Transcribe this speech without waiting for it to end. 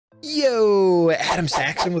Yo, Adam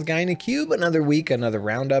Saxon with Guy in a Cube. Another week, another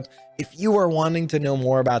roundup. If you are wanting to know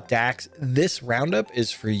more about DAX, this roundup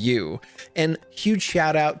is for you. And huge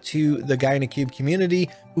shout out to the Guy in a Cube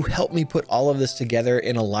community who helped me put all of this together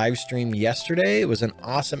in a live stream yesterday. It was an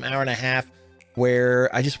awesome hour and a half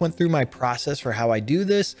where I just went through my process for how I do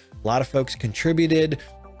this. A lot of folks contributed,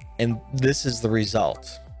 and this is the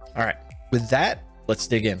result. All right, with that, let's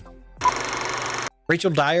dig in.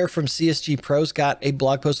 Rachel Dyer from CSG Pros got a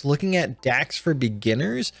blog post looking at DAX for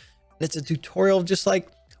beginners. It's a tutorial of just like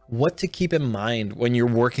what to keep in mind when you're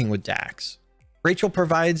working with DAX. Rachel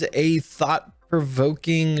provides a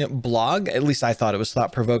thought-provoking blog. At least I thought it was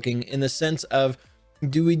thought-provoking in the sense of,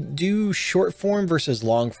 do we do short form versus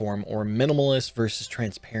long form, or minimalist versus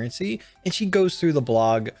transparency? And she goes through the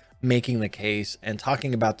blog making the case and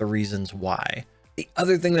talking about the reasons why. The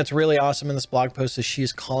other thing that's really awesome in this blog post is she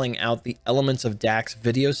is calling out the Elements of DAX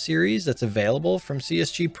video series that's available from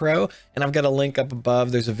CSG Pro. And I've got a link up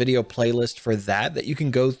above. There's a video playlist for that you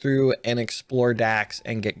can go through and explore DAX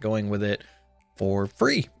and get going with it for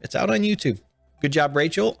free. It's out on YouTube. Good job,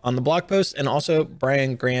 Rachel, on the blog post. And also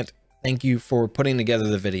Brian Grant, thank you for putting together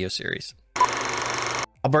the video series.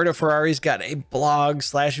 Alberto Ferrari's got a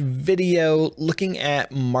blog/video looking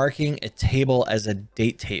at marking a table as a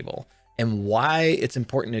date table and why it's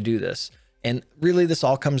important to do this. And really this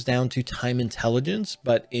all comes down to time intelligence,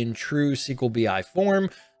 but in true SQL BI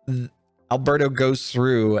form. Alberto goes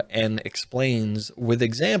through and explains with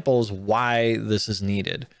examples why this is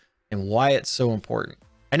needed and why it's so important.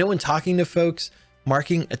 I know when talking to folks,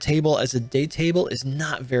 marking a table as a date table is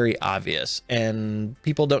not very obvious and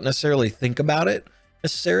people don't necessarily think about it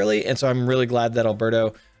necessarily. And so I'm really glad that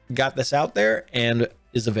Alberto got this out there and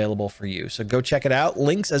is available for you. So go check it out.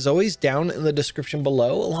 Links, as always, down in the description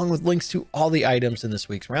below, along with links to all the items in this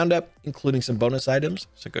week's roundup, including some bonus items.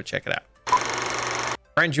 So go check it out.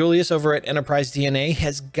 Brian Julius over at Enterprise DNA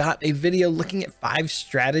has got a video looking at 5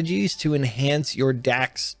 strategies to enhance your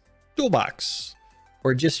DAX toolbox,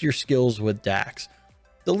 or just your skills with DAX.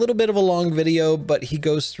 It's a little bit of a long video, but he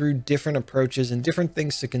goes through different approaches and different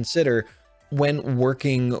things to consider when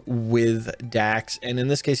working with DAX. And in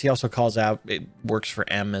this case, he also calls out it works for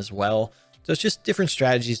M as well. So it's just different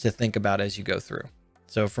strategies to think about as you go through.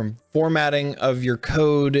 So from formatting of your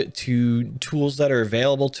code to tools that are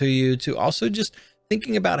available to you, to also just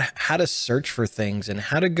thinking about how to search for things and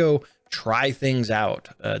how to go try things out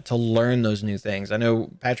to learn those new things. I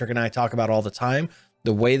know Patrick and I talk about all the time,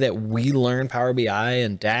 the way that we learn Power BI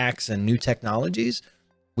and DAX and new technologies,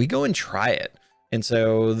 we go and try it. And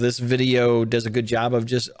so this video does a good job of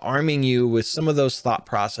just arming you with some of those thought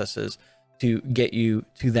processes to get you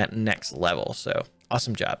to that next level. So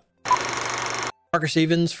awesome job. Parker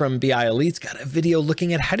Stevens from BI Elite's got a video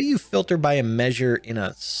looking at how do you filter by a measure in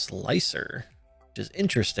a slicer, which is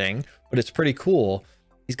interesting, but it's pretty cool.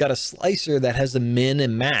 He's got a slicer that has a min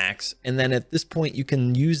and max. And then at this point, you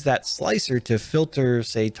can use that slicer to filter,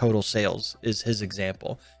 say, total sales is his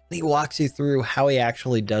example. And he walks you through how he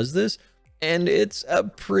actually does this. And it's a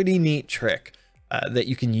pretty neat trick that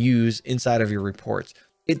you can use inside of your reports.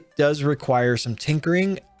 It does require some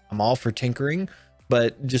tinkering. I'm all for tinkering,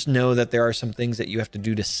 but just know that there are some things that you have to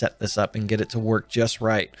do to set this up and get it to work just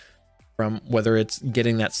right. From whether it's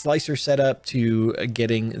getting that slicer set up to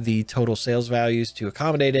getting the total sales values to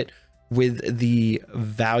accommodate it with the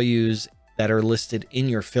values that are listed in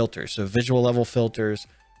your filter. So visual level filters,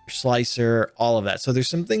 your slicer, all of that. So there's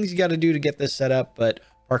some things you got to do to get this set up, but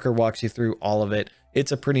Parker walks you through all of it.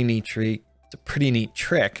 It's a pretty neat treat. It's a pretty neat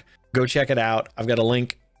trick. Go check it out. I've got a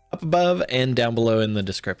link up above and down below in the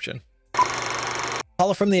description.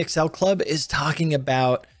 Paula from the Excel Club is talking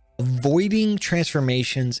about avoiding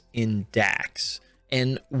transformations in DAX.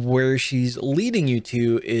 And where she's leading you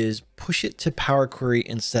to is push it to Power Query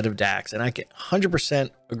instead of DAX. And I can 100%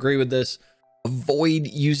 agree with this. Avoid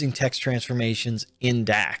using text transformations in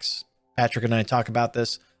DAX. Patrick and I talk about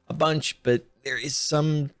this a bunch, but there is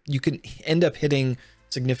some, you can end up hitting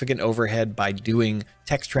significant overhead by doing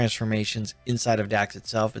text transformations inside of DAX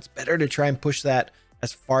itself. It's better to try and push that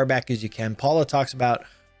as far back as you can. Paula talks about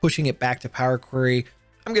pushing it back to Power Query.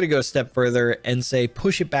 I'm going to go a step further and say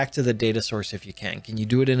push it back to the data source if you can. Can you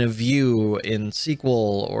do it in a view in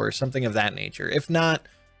SQL or something of that nature? If not,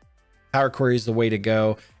 Power Query is the way to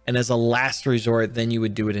go. And as a last resort, then you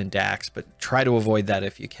would do it in DAX, but try to avoid that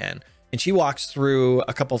if you can. And she walks through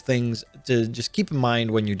a couple things to just keep in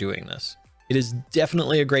mind when you're doing this. It is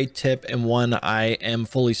definitely a great tip and one I am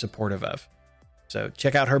fully supportive of. So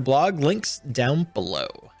check out her blog, links down below.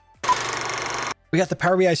 We got the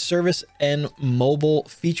Power BI service and mobile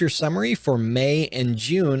feature summary for May and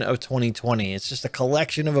June of 2020. It's just a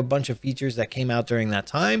collection of a bunch of features that came out during that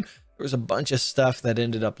time. There was a bunch of stuff that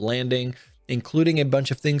ended up landing, including a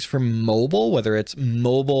bunch of things for mobile, whether it's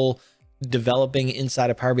mobile developing inside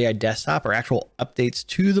of Power BI desktop or actual updates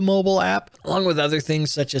to the mobile app, along with other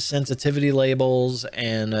things such as sensitivity labels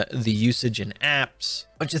and the usage in apps.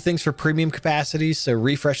 A bunch of things for premium capacities, so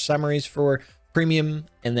refresh summaries for premium,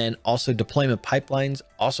 and then also deployment pipelines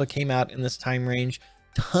also came out in this time range.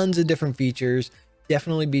 Tons of different features.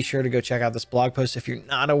 Definitely be sure to go check out this blog post if you're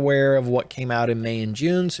not aware of what came out in May and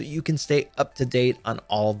June, so you can stay up to date on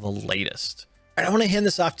all the latest. All right, I want to hand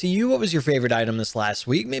this off to you. What was your favorite item this last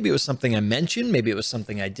week? Maybe it was something I mentioned, maybe it was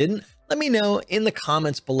something I didn't. Let me know in the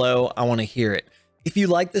comments below. I want to hear it. If you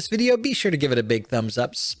like this video, be sure to give it a big thumbs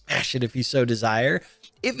up, smash it if you so desire.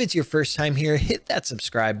 If it's your first time here, hit that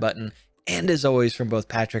subscribe button. And as always, from both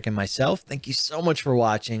Patrick and myself, thank you so much for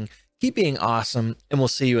watching. Keep being awesome, and we'll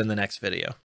see you in the next video.